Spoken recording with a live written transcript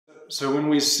So when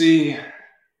we see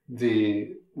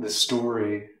the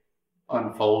story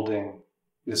unfolding,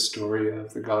 this story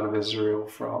of the God of Israel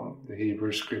from the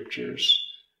Hebrew Scriptures,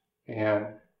 and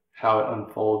how it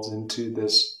unfolds into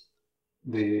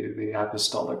the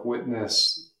apostolic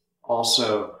witness,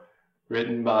 also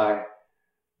written by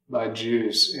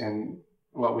Jews in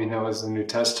what we know as the New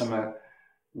Testament,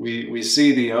 we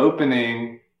see the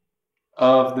opening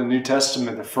of the New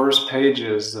Testament, the first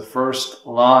pages, the first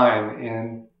line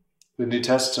in the New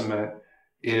Testament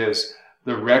is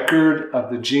the record of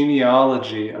the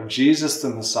genealogy of Jesus the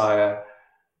Messiah,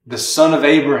 the son of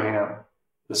Abraham,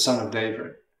 the son of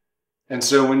David. And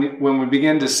so when we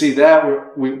begin to see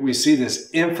that, we see this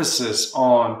emphasis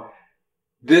on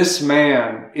this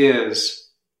man is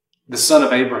the son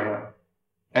of Abraham.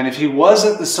 And if he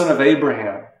wasn't the son of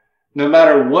Abraham, no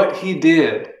matter what he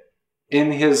did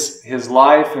in his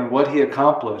life and what he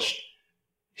accomplished,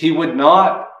 he would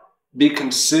not be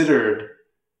considered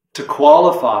to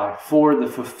qualify for the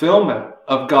fulfillment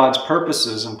of God's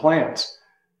purposes and plans.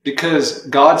 Because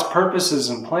God's purposes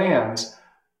and plans,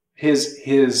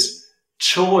 his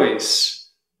choice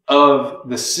of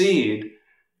the seed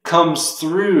comes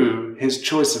through his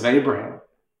choice of Abraham.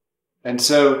 And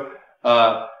so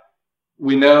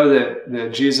we know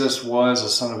that Jesus was a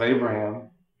son of Abraham.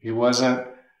 He wasn't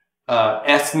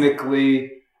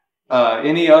ethnically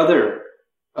any other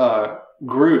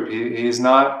group. He's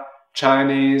not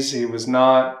Chinese. He was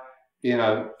not,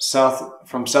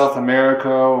 from South America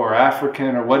or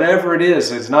African or whatever it is.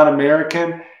 He's not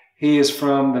American. He is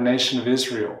from the nation of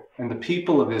Israel and the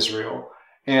people of Israel.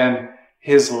 And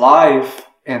his life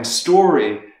and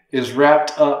story is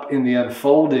wrapped up in the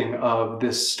unfolding of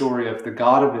this story of the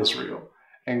God of Israel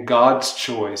and God's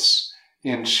choice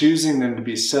in choosing them to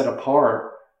be set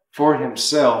apart for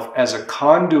himself as a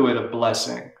conduit of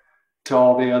blessing to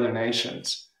all the other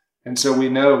nations. And so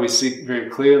we see very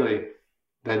clearly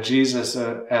that Jesus,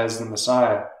 as the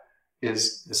Messiah,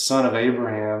 is the son of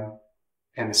Abraham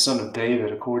and the son of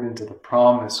David, according to the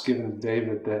promise given to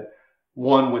David that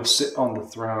one would sit on the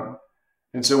throne.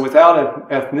 And so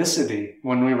without ethnicity,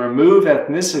 when we remove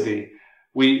ethnicity,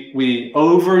 we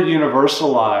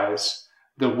over-universalize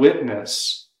the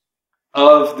witness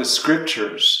of the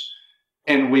Scriptures,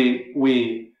 and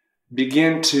we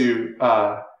begin to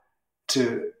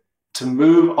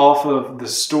move off of the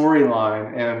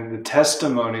storyline and the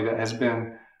testimony that has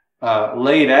been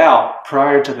laid out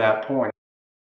prior to that point.